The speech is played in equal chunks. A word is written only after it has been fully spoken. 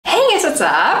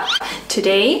What's up?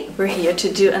 Today we're here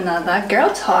to do another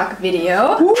girl talk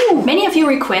video. Ooh. Many of you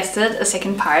requested a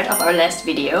second part of our last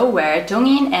video where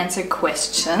Dongin answered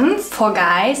questions for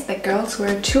guys that girls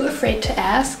were too afraid to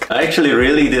ask. I actually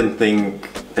really didn't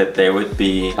think that they would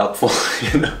be helpful,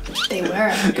 you know. They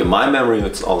were. In my memory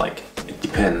it's all like, it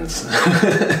depends.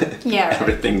 Yeah.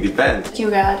 Everything depends. You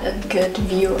got a good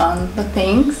view on the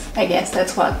things. I guess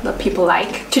that's what the people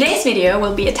like. Today's video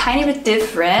will be a tiny bit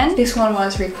different. This one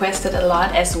was requested a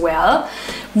lot as well.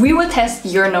 We will test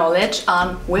your knowledge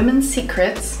on women's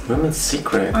secrets. Women's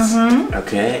secrets? Mm-hmm.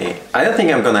 Okay. I don't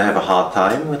think I'm gonna have a hard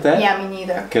time with that. Yeah, me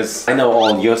neither. Because I know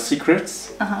all your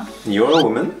secrets. You're a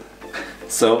woman.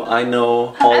 So I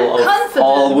know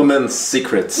all women's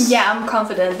secrets. Yeah, I'm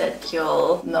confident that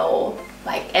you'll know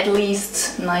like at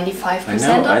least 95% of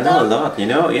them. I know a lot. You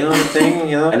know the thing.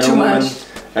 You know, I know too much.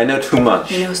 I know too much.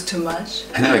 He knows too much.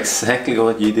 I know exactly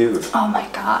what you do. Oh my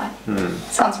god.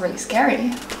 Sounds really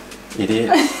scary. It is.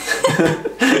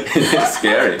 It is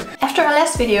scary. After our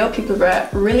last video, people were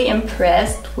really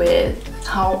impressed with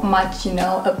how much you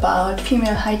know about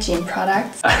female hygiene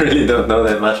products. I really don't know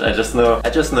that much. I just know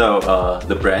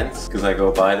the brands because I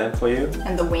go buy them for you.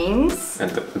 And the wings. And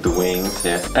the wings,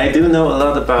 yeah. I do know a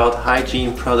lot about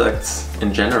hygiene products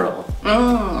in general.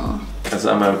 Because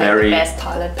I'm a very the best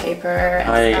toilet paper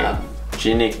and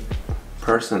hygienic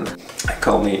person. I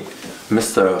call me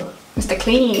Mr.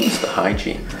 Clean. Mr.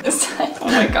 Hygiene. Oh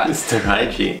my god. Mr.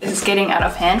 Hygiene. This is getting out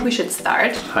of hand. We should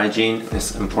start. Hygiene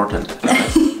is important.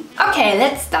 Okay,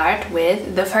 let's start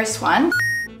with the first one.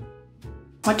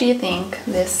 What do you think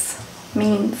this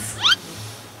means?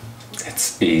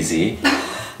 It's easy.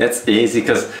 That's easy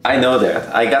because I know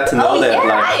that. I got to know that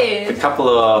like a couple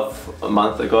of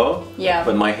months ago. Yeah.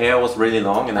 But my hair was really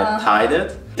long and I tied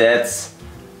it. That's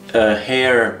a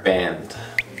hair band.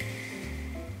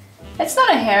 It's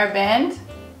not a hairband.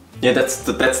 Yeah, that's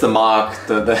the mark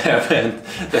the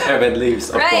hairband leaves.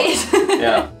 Of course.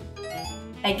 Yeah.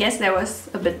 I guess that was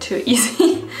a bit too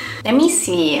easy. Let me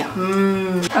see.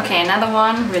 Okay, another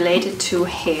one related to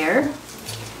hair.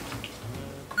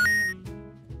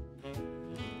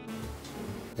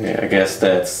 Yeah, I guess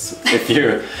that's if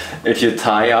you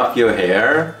tie up your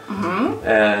hair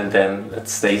and then it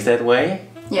stays that way.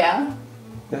 Yeah.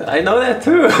 I know that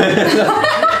too.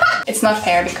 It's not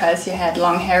fair because you had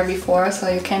long hair before, so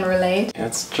you can relate.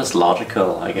 It's just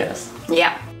logical, I guess.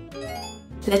 Yeah.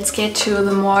 Let's get to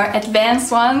the more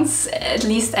advanced ones, at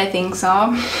least I think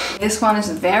so. This one is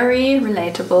very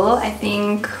relatable, I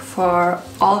think, for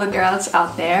all the girls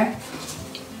out there.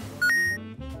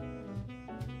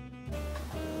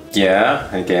 Yeah,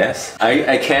 I guess.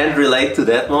 I can't relate to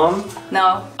that one.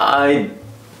 No. I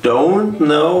don't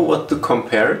know what to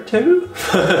compare it to.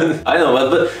 I know,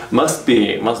 but must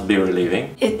be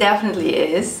relieving. It definitely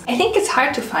is. I think it's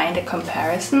hard to find a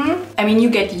comparison. I mean, you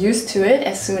get used to it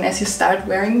as soon as you start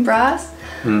wearing bras.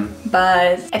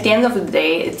 But at the end of the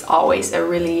day, it's always a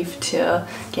relief to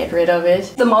get rid of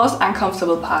it. The most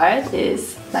uncomfortable part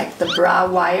is like the bra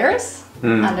wires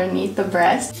underneath the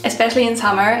breast. Especially in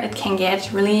summer, it can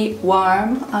get really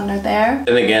warm under there.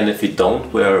 And again, if you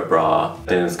don't wear a bra,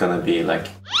 then it's gonna be like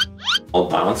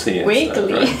all bouncy and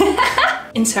wiggly. stuff,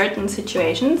 right? In certain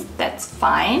situations, that's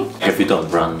fine. If you don't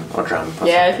run or jump.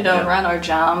 Yeah, if you don't run or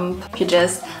jump, if you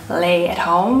just lay at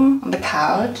home on the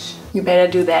couch, you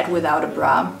better do that without a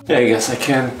bra. Yeah, I guess I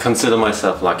can consider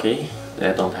myself lucky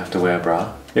that I don't have to wear a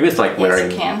bra. Maybe it's like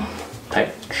wearing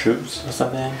tight shoes or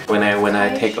something. When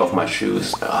I take off my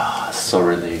shoes, it's so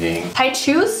relieving. Tight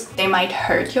shoes, they might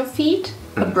hurt your feet.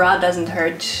 A bra doesn't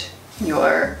hurt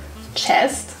your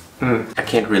chest. I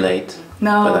can't relate.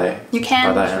 No, but you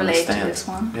can't relate to this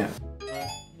one. Yeah.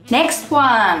 Next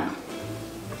one.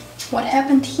 What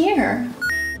happened here?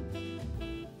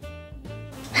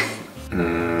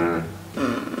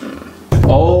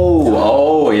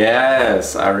 Oh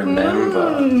yes, I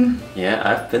remember. Yeah,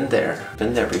 I've been there.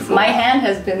 Been there before. My hand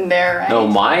has been there, right? No,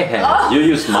 my hand. Oh. You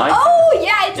use my hand. Oh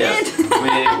yeah, I did.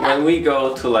 Yes. when we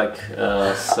go to like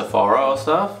Sephora or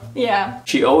stuff. Yeah.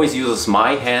 She always uses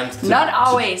my hand to, not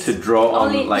always. to draw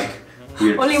on like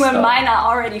weird only stuff. when mine are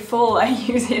already full, I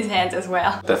use his hands as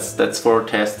well. That's for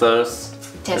testers.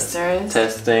 Testers.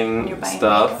 Testing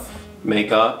stuff,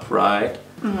 makeup, right?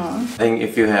 I think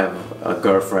if you have a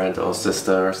girlfriend or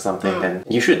sister or something, then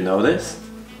you should know this.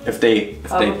 If they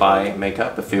buy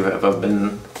makeup, if you've ever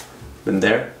been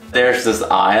there. There's this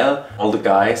aisle, all the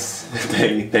guys,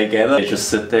 they gather, they just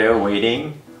sit there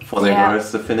waiting for their girls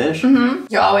to finish.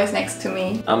 You're always next to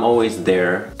me. I'm always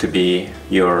there to be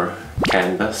your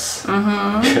canvas,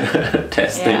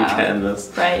 testing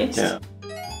canvas. Right. Yeah.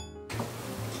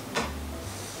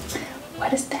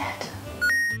 What is that?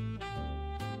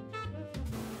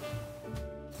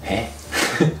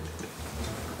 Eh?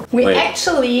 We Wait.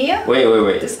 actually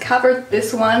Wait. discovered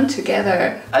this one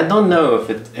together. I don't know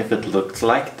if it looks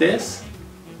like this.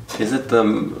 Is it the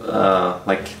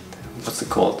like, what's it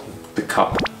called? The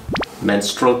cup,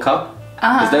 menstrual cup.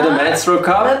 Is that a menstrual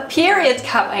cup? The period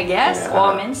cup, I guess, Yeah.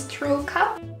 or menstrual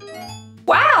cup.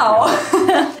 Wow!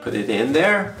 Put it in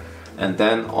there, and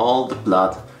then all the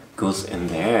blood goes in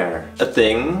there. A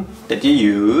thing that you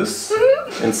use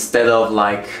instead of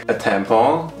like a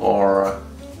tampon or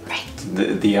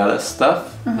the other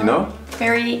stuff, you know?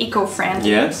 Very eco-friendly.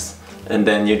 Yes. And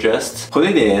then you just put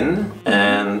it in,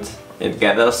 and it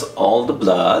gathers all the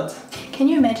blood. Can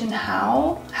you imagine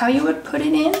how you would put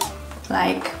it in?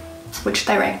 Like, which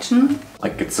direction?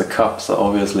 Like it's a cup, so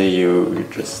obviously you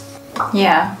just...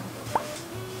 Yeah.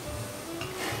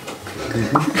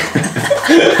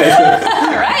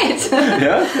 Right.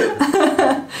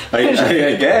 Yeah.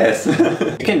 I guess.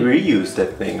 You can reuse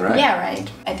that thing, right? Yeah, right.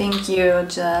 I think you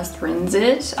just rinse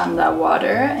it under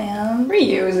water and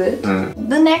reuse it.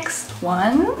 The next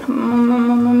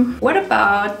one. What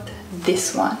about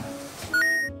this one?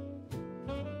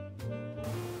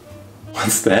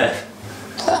 What's that?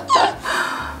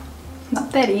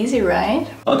 Not that easy, right?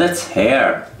 Oh, that's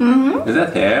hair. Is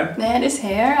that hair? That is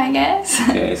hair, I guess.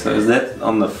 Okay, so is that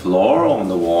on the floor or on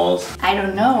the walls? I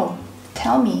don't know.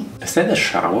 Tell me. Is that a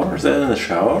shower? Is that in the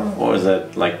shower? Or is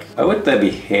that like... Why would there be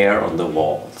hair on the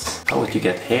walls? How would you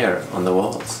get hair on the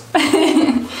walls?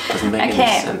 Doesn't make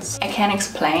any sense. I can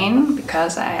explain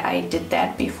because I did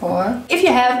that before. If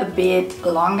you have a bit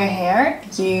longer hair,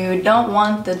 you don't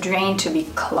want the drain to be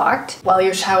clogged while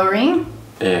you're showering.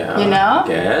 Yeah. You know?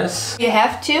 Yes. You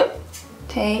have to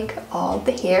take all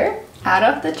the hair out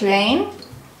of the drain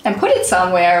and put it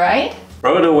somewhere, right?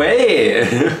 Throw it away!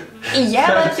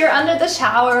 Yeah, but you're under the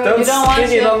shower. Don't you don't want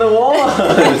stick it to... on the walls!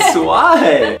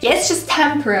 Why? Yeah, it's just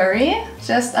temporary,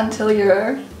 just until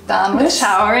you're done with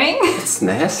showering. It's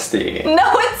nasty.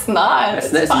 No, it's not.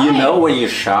 It's Nasty. fine. You know when you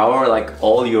shower, like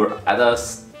all your other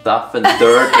stuff and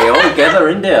dirt, they all gather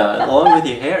in there along with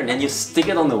your hair, and then you stick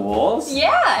it on the walls?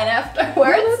 Yeah, and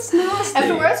afterwards, That's nasty.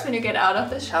 afterwards, when you get out of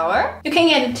the shower, you can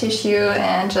get a tissue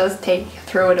and just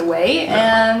throw it away.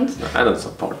 And I don't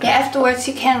support that. yeah, afterwards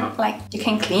you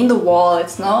can clean the wall.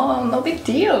 It's no big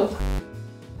deal.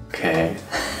 Okay.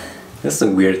 That's a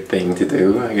weird thing to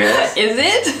do, I guess. Is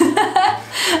it?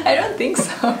 I don't think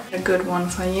so. A good one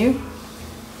for you.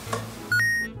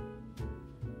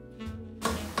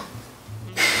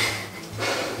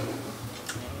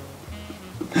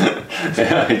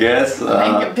 Yeah, I guess.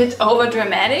 Like a bit over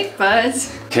dramatic, but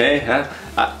Okay, yeah,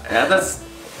 that's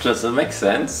just, it makes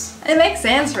sense. it makes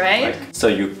sense, right? Like, so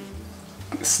you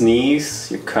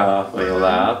sneeze, you cough, or you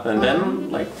laugh, and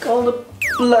then like all the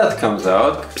blood comes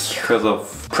out because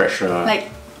of pressure. Like,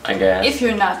 I guess. if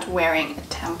you're not wearing a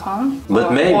tampon, But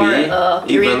or maybe a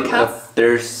period even cup. if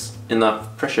there's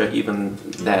enough pressure, even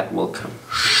that will come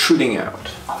shooting out.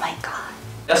 Oh my god.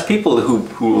 There's people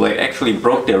who like actually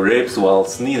broke their ribs while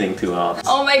sneezing too hard.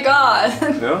 Oh my god.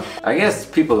 You know? I guess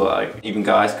people, like even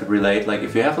guys, could relate. Like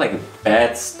if you have like a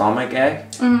bad stomach ache,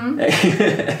 and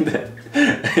then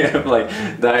you have like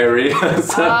diarrhea or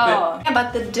something. Oh. Yeah,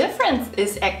 but the difference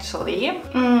is actually,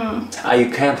 You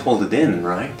can't hold it in,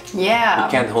 right? yeah.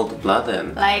 You can't hold the blood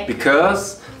in. Like-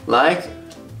 because like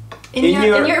in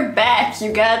your back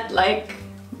you got like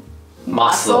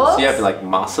muscles? You have like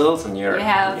muscles in your, You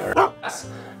have- in your ass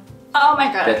oh my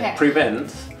god, that okay. prevent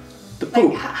the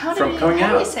poop Like how from coming do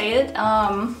you out. say it?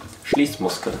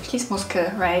 Schließmuskel. Kiesmuskel,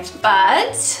 right?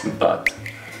 But But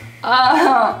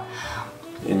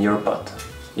in your butt,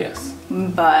 yes.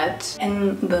 but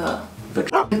in the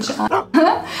Vagina.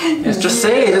 Yes, just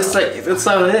say it. It's like that's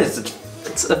how it is.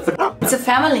 it's a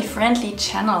family-friendly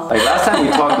channel. Like last time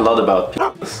we talked a lot about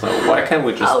penis, so why can't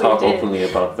we just Oh, we talk did. openly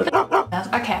about vagina?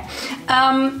 Okay.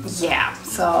 Yeah.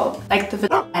 So like the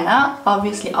vagina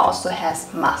obviously also has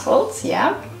muscles,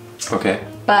 yeah, Okay,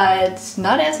 but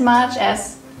not as much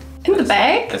as in the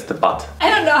back. it's the butt, I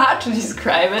don't know how to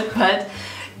describe it, but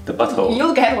the butthole.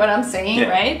 you'll get what I'm saying, Yeah.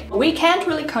 right? We can't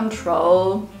really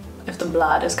control if the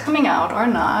blood is coming out or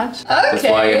not. Okay. That's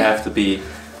why you have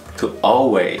to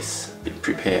always be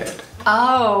prepared.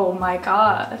 Oh my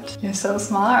god, you're so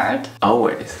smart.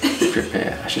 Always be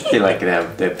prepared. I should be like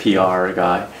the PR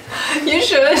guy. You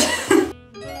should.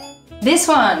 This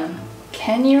one,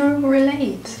 can you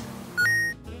relate?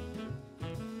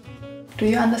 Do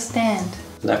you understand?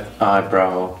 Left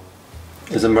eyebrow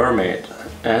is a mermaid,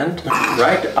 and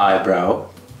right eyebrow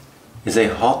is a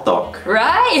hot dog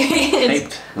Right.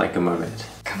 shaped like a mermaid.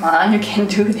 Come on, you can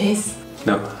do this.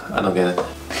 No, I don't get it.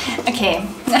 Okay.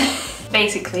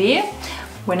 Basically,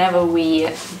 whenever we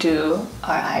do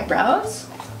our eyebrows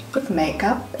with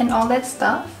makeup and all that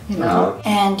stuff, you know,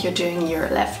 and you're doing your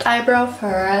left eyebrow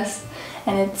first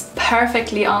and it's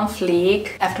perfectly on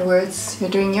fleek. Afterwards, you're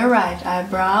doing your right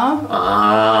eyebrow.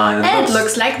 And it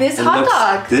looks like this hot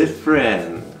dog.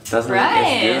 Different. Doesn't look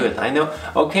as good. I know.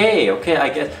 Okay, I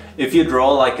get. If you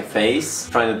draw like a face,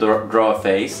 trying to draw a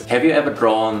face. Have you ever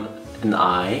drawn an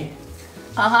eye?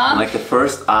 Like the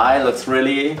first eye looks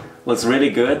really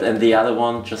good, and the other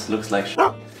one just looks like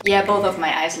shit. Yeah, both of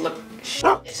my eyes look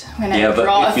shit when I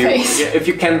draw a face. Yeah, if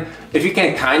you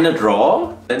can kind of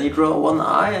draw, then you draw one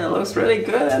eye and it looks really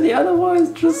good, and the other one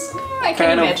is just I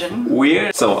can imagine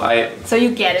weird. So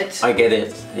you get it. I get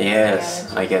it.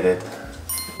 Yes, I get it.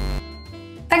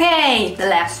 Okay, the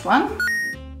last one.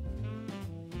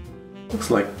 Looks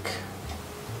like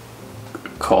a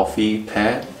coffee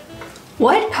pad.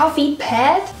 What? Coffee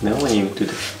pad? No, when you do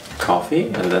the coffee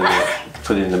and then you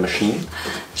put it in the machine.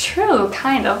 True,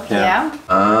 kind of, yeah.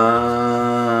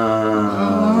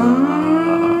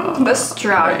 The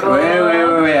struggle.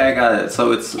 Wait, I got it.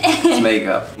 So it's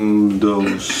makeup.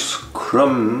 Those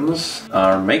crumbs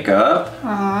are makeup.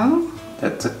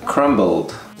 That's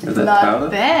crumbled. Is that Not powder?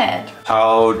 bad.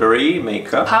 Powdery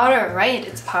makeup. Powder, right,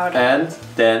 it's powder. And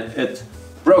then it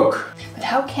broke. But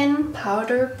how can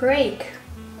powder break?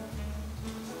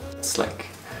 It's like,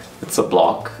 it's a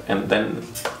block and then...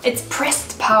 It's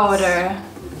pressed powder.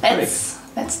 That's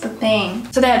the thing.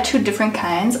 So there are two different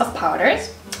kinds of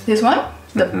powders. This one,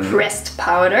 the pressed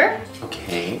powder.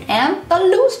 Okay. And the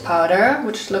loose powder,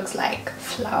 which looks like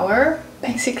flour,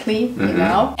 basically, you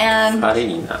know. And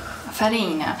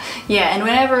Farina. Yeah, and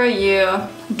whenever you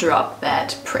drop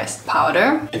that pressed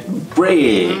powder, it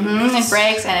breaks. It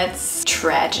breaks and it's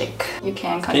tragic. You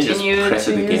can continue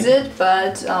to use it,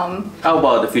 but how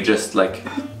about if you just like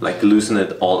loosen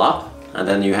it all up and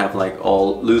then you have like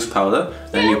all loose powder,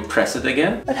 then you press it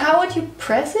again? But how would you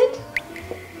press it?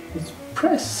 Just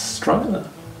press stronger,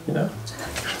 you know?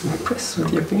 Press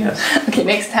with your fingers. Okay,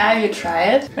 next time you try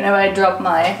it, whenever I drop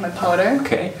my powder,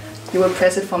 okay, you will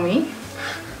press it for me.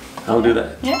 I'll do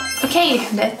that. Yeah. Okay,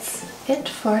 that's it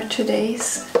for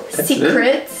today's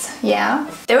secrets. Yeah.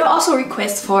 There were also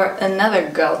requests for another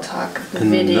girl talk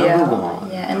video. Another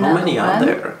one? Yeah, How many are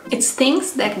there? It's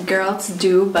things that girls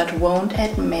do but won't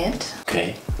admit.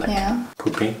 Okay. Like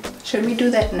pooping. Should we do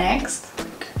that next?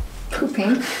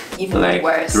 Pooping. Even like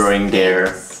worse. throwing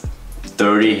their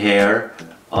dirty hair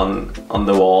on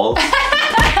the wall.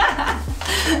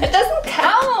 It doesn't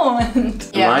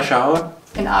count. In my shower?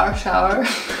 In our shower.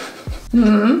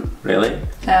 Really?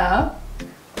 Yeah.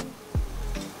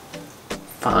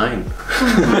 Fine.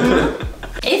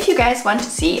 If you guys want to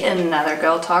see another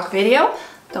girl talk video,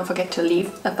 don't forget to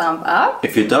leave a thumb up.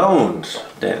 If you don't,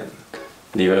 then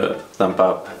leave a thumb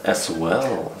up as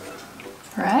well.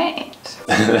 Right.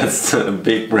 That's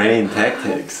big brain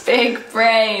tactics. Big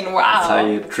brain, wow. That's how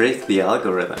you trick the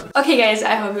algorithm. Okay guys,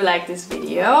 I hope you liked this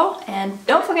video and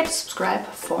don't forget to subscribe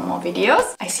for more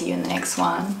videos. I see you in the next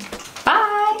one.